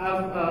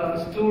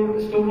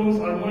 Storerooms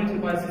are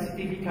monitored by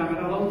CCTV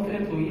camera, a lot of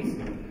employees.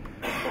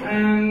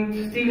 And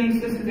stealing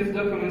sensitive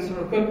documents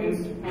or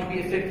equipment won't be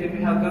effective.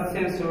 We have got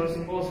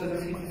sensors, also the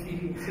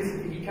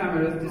CCTV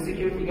cameras, the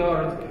security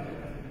guard.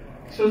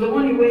 So the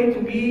only way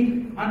to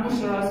be an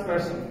authorized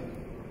person.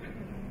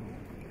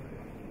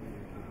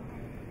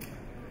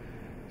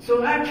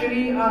 So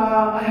actually,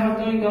 I have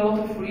doing a lot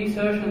of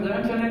research on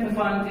the internet to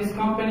find this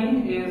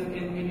company is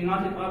in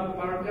United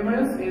Arab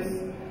Emirates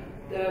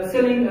is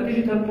selling a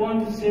digital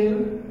point of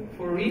sale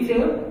for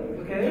retail.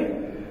 Okay.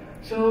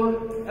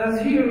 So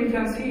as here we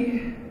can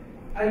see,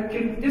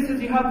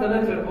 you have the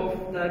letter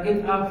of the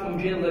get out from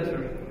jail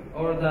letter,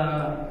 or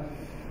the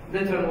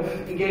letter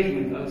of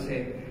engagement, I would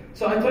say.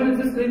 So I turned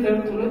this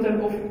letter to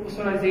letter of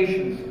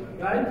authorizations,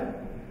 right?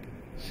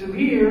 So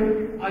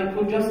here I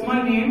put just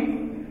my name.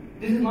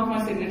 This is not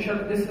my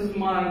signature. This is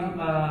my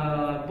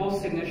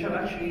boss signature.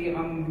 Actually,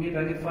 maybe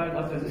I get fired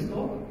after this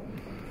talk.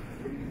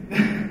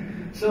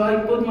 So I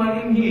put my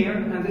name here,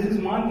 and this is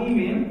my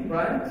email,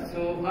 right?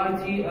 So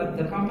IT at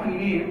the company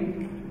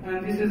name,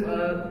 and this is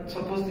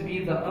supposed to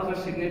be the other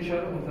signature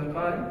of the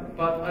guy.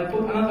 But I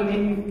put another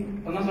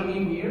name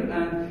here,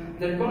 and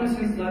the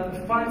reconnaissance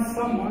that finds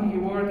someone. He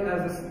worked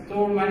as a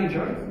store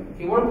manager.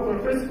 He worked for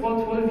first of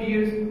all 12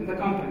 years in the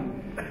company.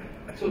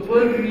 So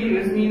 12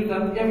 years means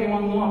that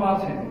everyone knows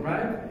about him,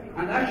 right?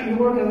 And actually, he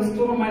worked as a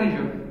store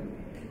manager.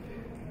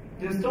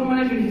 The store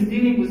manager is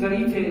dealing with the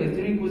retailers,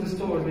 dealing with the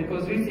stores,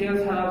 because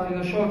retailers have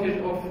a shortage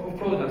of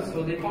products,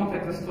 so they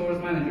contact the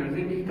store's manager.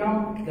 They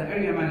become the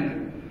area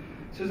manager.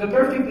 So the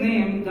perfect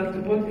name that to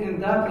put in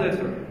that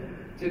letter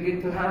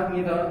to have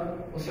me the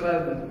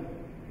authorized.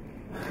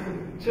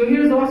 So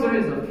here's what's the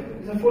result.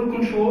 It's a full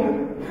control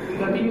in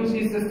the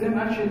POC system.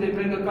 Actually, they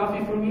bring a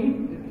coffee for me.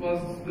 It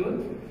was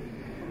good.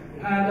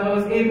 And I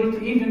was able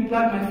to even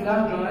plug my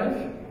flash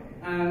drive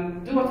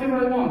and do whatever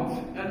I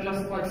want. I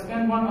just like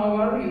spend 1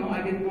 hour,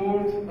 I get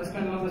bored, I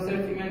spend another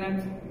 30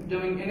 minutes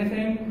doing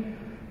anything,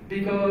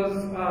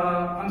 because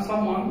I'm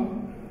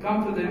someone,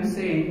 come to them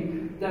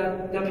saying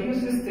that the PO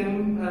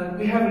system,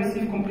 we have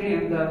received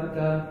complaint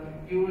that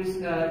you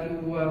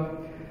are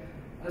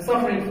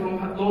suffering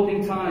from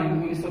loading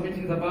time when you're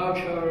submitting the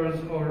vouchers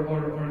or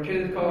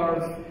credit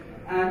cards,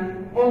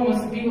 and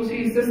almost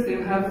POC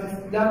system has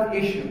that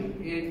issue.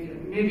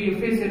 Maybe you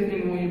face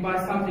it when you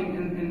buy something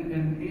in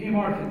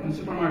e-market, in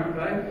supermarket,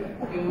 right?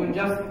 You will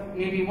just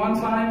maybe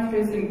one time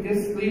facing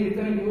this lady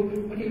telling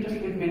you, okay, just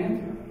wait a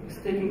minute, it's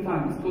taking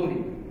time, it's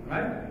loading,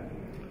 right?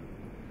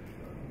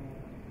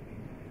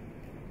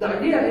 The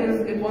idea is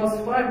it was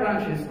 5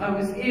 branches. I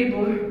was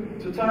able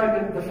to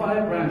target the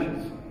 5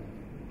 branches.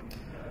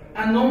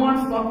 And no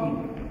one stopped me.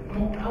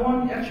 No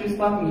one actually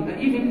stopped me. And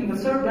even in the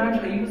 3rd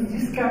branch, I used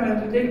this camera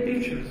to take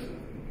pictures.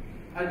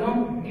 I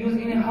don't use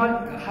any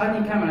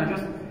hiding camera,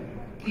 just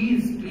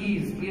please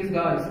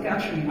guys,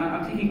 catch me.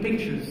 I'm taking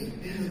pictures.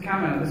 This is a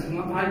camera, this is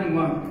not hiding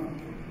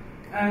one.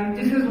 And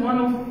this is one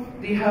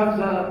of, they have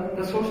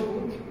the source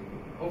code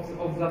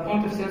of the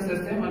point of sale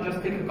system. I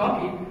just take a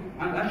copy,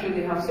 and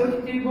actually they have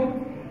 30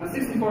 table and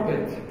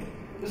 64-bit.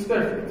 It's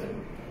perfect.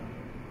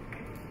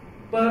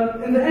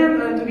 But in the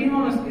end, to be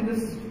honest,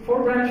 this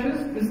 4 branches,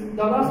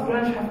 the last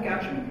branch have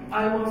catch me.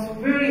 I was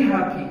very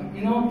happy.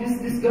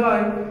 This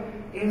guy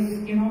is,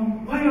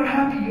 why you're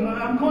happy?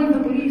 I'm calling the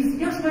police.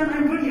 Yes, man,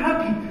 I'm very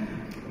happy.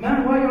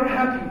 Man, why you're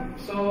happy?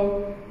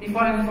 So he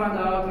finally found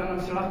out I'm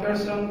a Salah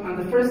person, and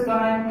the first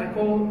time I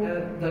called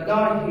the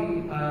guy,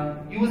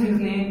 he used his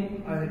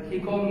name. He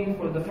called me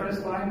for the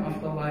first time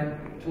after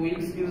like 2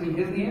 weeks using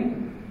his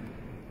name.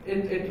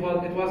 It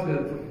was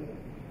good.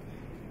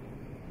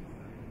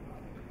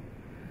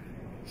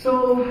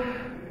 So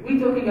we're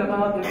talking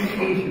about the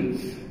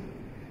mitigations.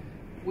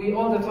 We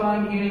all the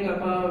time hearing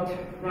about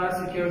right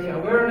security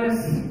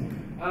awareness,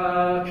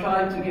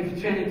 try to give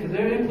training to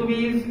their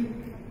employees.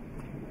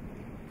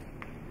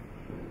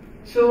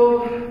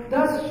 So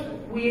that's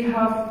we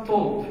have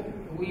told.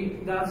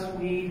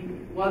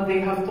 What they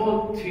have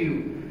told to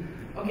you.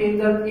 Okay,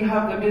 that you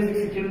have the basic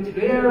security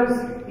layers,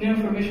 no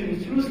information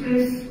is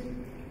useless,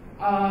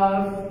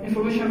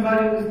 information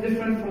value is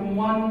different from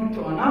one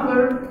to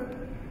another.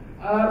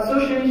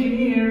 Social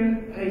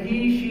engineer,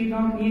 she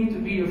don't need to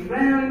be your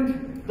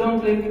friend, don't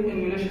click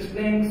in malicious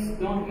links,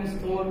 don't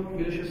install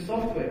malicious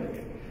software.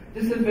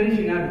 This is very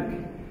generic.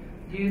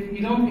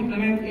 You don't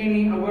implement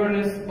any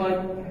awareness by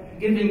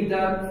giving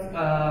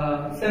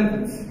that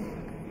sentence.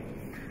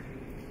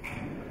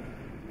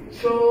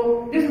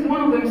 So this is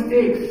one of the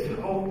mistakes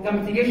of the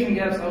mitigation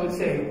gaps, I would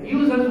say.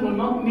 Users will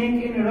not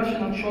make any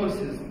rational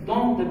choices.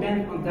 Don't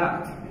depend on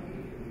that.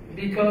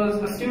 Because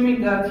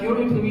assuming that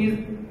your employees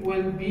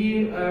will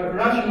be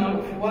rational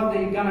of what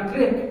they're gonna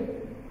click,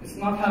 it's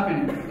not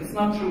happening, it's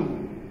not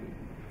true.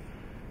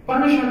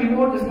 Punish and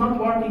reward is not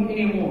working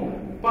anymore.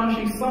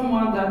 Punishing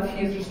someone that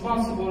he is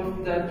responsible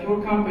that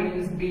your company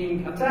is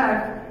being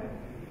attacked,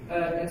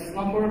 it's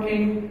not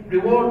working.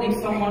 Rewarding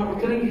someone or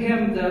telling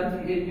him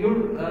that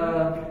you're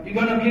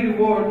gonna be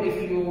rewarded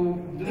if you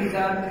do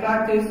that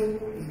practice,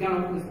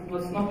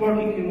 it's not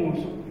working anymore.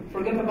 So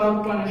forget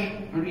about punish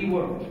and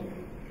reward.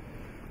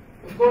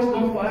 Of course,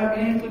 don't fire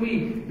any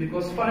employee,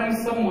 because firing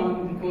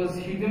someone because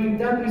he's doing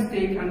that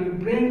mistake and you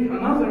bring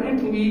another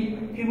employee,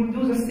 he will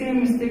do the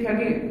same mistake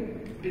again,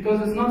 because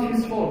it's not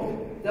his fault.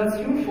 That's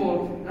your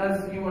fault,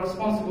 as you are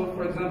responsible,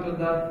 for example,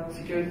 that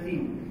security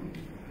team.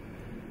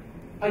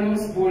 I know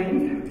it's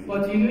boring,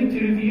 but you need to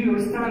review your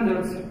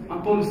standards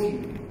and policy.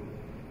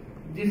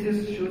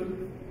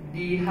 Should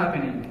be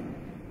happening.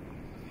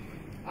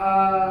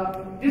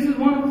 This is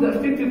one of the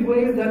effective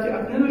ways that you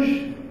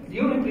acknowledge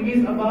your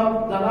employees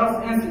about the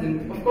last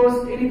incident. Of course,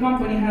 any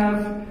company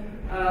have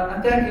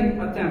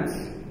attacking attempts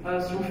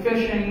through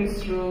phishing,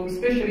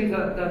 especially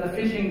the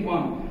phishing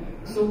one.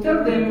 So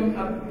tell them,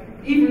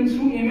 even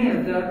through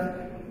email,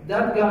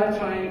 that guy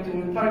trying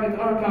to target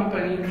our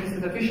company, this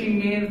is a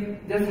phishing mail,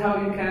 that's how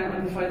you can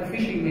identify the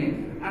phishing mail.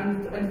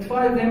 And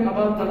identify them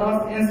about the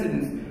last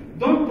incidents.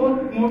 Don't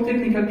put more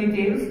technical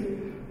details.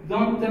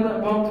 Don't tell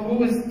about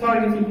who is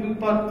targeting you,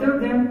 but tell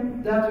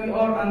them that we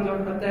are under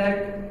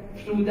attack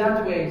through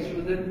that way,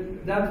 through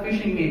that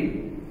phishing mail.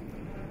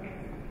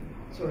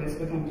 Sorry, it's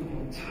become too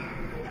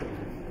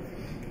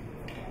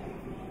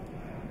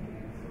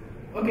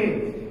hot.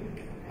 Okay.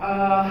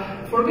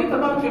 Forget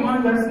about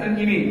reminders and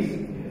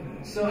emails.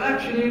 So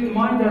actually,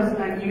 reminders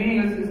and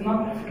emails is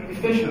not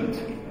efficient.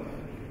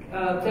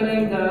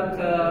 Telling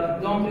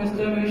that don't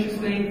install malicious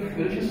link,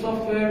 malicious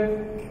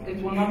software,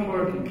 it will not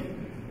work.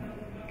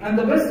 And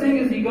the best thing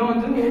is you're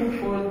going to do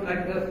for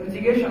like the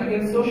mitigation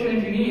against social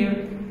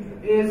engineer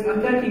is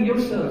attacking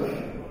yourself.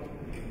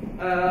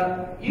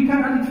 You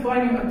can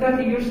identify you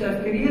attacking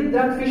yourself, create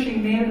that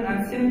phishing mail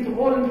and send it to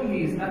all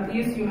employees. At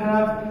least you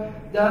have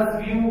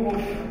that view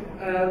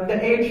of the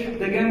age,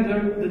 the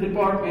gender, the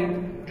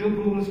department, job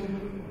rules.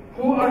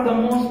 Who are the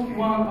most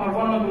are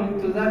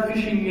vulnerable to that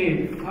phishing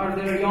mail? Are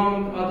there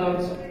young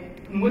adults?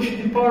 In which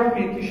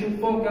department you should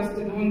focus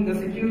to doing the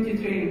security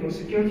training or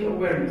security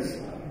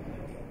awareness?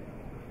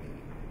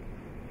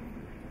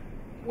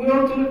 We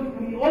are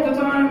all the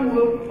time,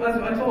 as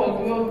I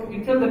told, we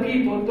tell the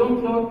people,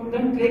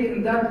 don't click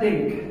in that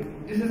link.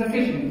 This is a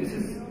phishing. This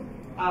is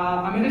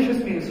a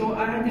malicious mail. So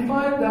I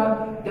identified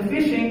the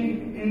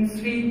phishing in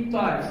 3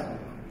 types.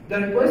 The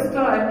request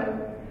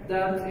type,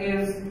 that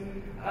is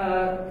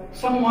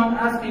someone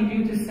asking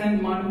you to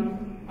send money,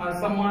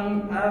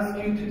 someone asks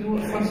you to do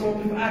some sort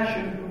of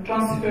action,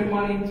 transfer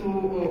money to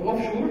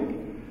offshore.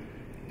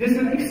 This is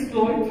an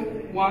exploit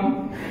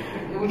one,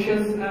 which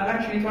is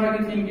actually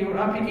targeting your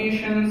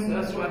applications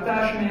through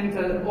attachment,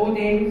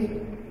 ODAs.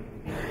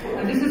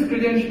 And this is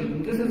credential.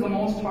 This is the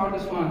most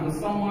hardest one. There's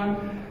someone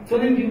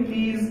telling you,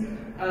 please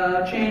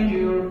change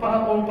your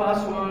old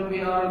password.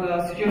 We are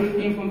the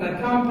security team from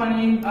that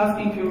company,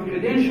 asking for your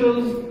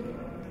credentials.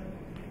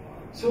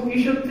 So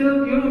you should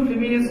tell your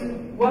employees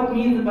what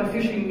means by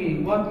phishing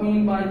mail, what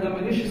means by the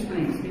malicious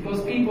links,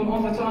 because people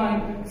all the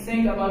time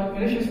think about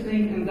malicious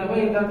link in the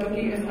way that,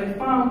 okay, if I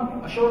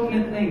found a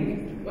shortcut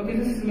link, okay,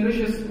 this is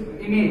malicious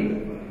email.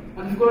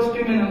 And of course,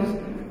 criminals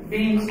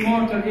being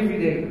smarter every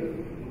day.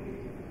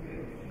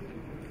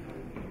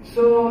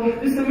 So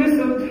this is a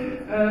method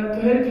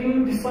to help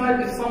you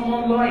decide if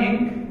someone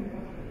lying.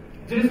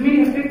 There is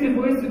many effective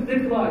ways to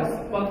detect lies,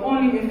 but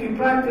only if you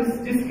practice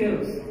these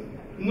skills.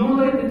 No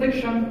lie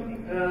detection,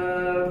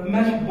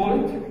 magic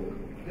bullet.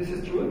 This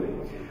is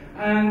true.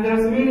 And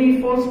there's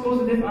many false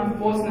positive and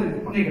false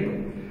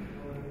negative.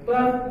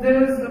 But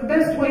there's the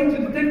best way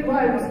to detect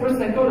lies as per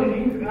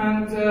psychology,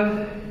 and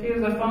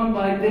here's a found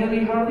by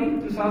Daly Hardy,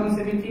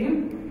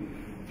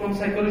 2017, from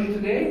Psychology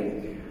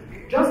Today.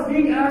 Just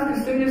being asked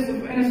a series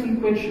of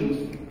innocent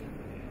questions.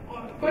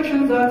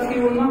 Questions that he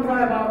will not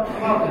lie about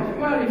it.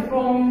 Where are you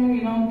from?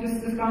 You know,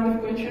 this kind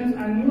of questions,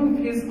 and move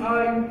his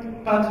eye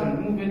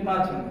pattern, movement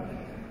pattern.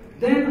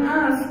 Then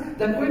ask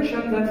the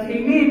question that he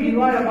may be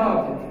lie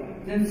about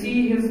it. Then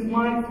see his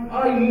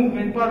eye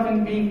movement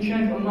pattern being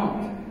changed or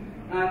not.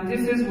 And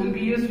this will be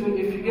useful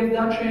if you give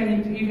that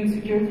training to even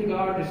security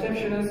guard,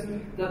 receptionists,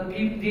 that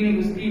dealing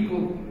with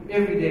people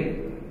every day.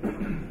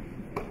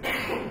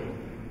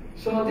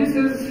 So this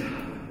is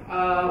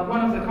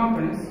one of the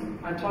companies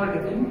I'm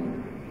targeting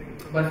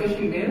by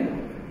phishing mail.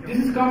 This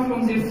is come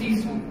from their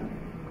CISO.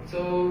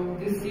 So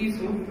this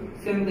CISO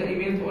send the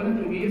email to all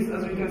employees.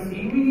 As you can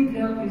see, we need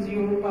help with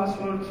your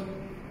passwords.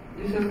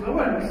 This is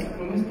awareness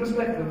from his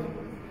perspective.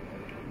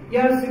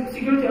 Yes,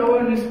 security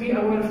awareness, be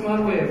aware of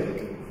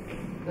malware.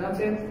 That's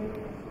it.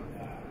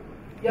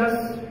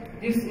 yes,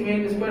 this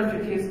email is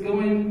perfect. He's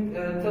going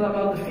to tell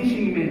about the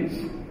phishing emails,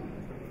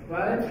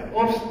 right?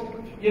 Or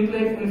you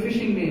click on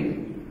phishing mail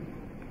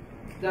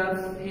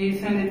that he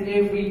sent it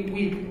every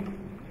week.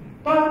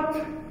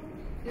 But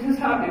this has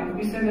happened.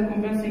 We send a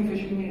convincing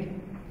phishing mail.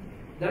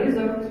 The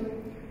result,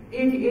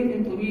 88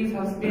 employees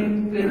has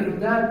been clicking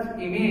that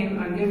email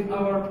and give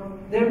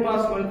their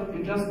password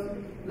in just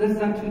less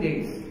than 2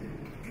 days.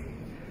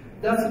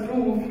 That's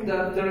proof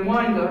that the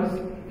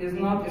reminders is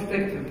not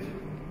effective.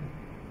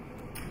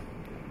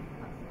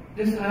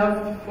 This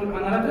have full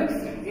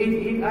analytics,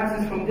 88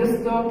 access from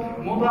desktop,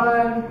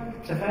 mobile,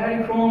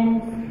 Safari,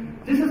 Chrome.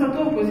 This is a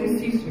talk with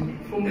his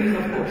CISO from these,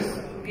 of course.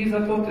 These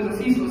are talk to the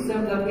CISO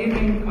said that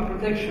giving a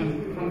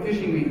protection from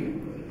phishing mail.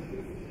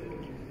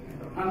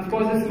 And of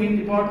course, this main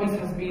departments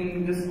has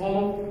been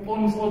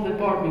almost all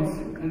departments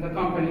in the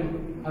company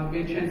have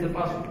been changed the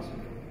passwords.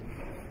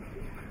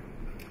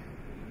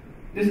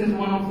 This is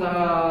one of the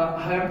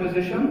higher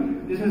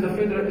position. This is the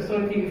Federal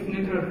Authority of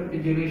Nuclear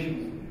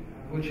Regulations,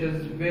 which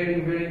is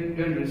very, very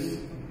dangerous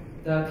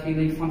that he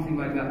leaks something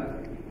like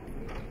that.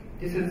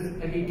 This is,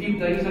 he keeps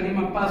the username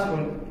and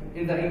password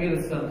in the email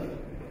itself.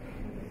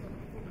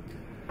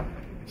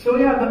 So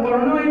yeah, the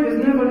paranoid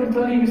is never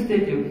entirely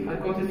mistaken. I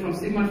quote it from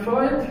Sigmund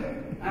Freud.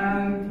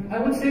 And I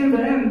would say in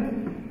the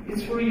end,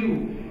 it's for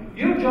you.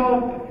 Your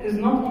job is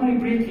not only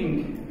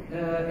breaking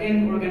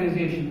in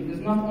organizations,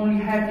 it's not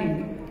only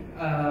hacking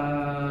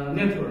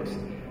networks.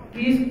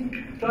 Please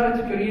try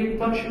to create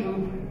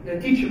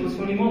teachable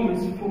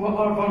moments for who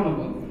are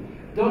vulnerable.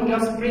 Don't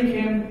just break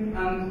in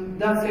and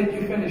that's it,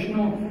 you finish.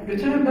 No,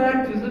 return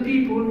back to the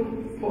people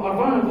who are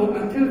vulnerable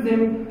and tell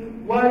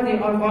them why they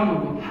are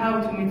vulnerable,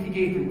 how to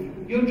mitigate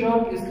it. Your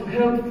job is to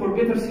help for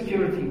better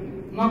security,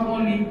 not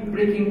only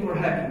breaking or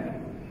hacking.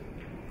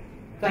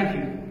 Thank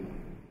you.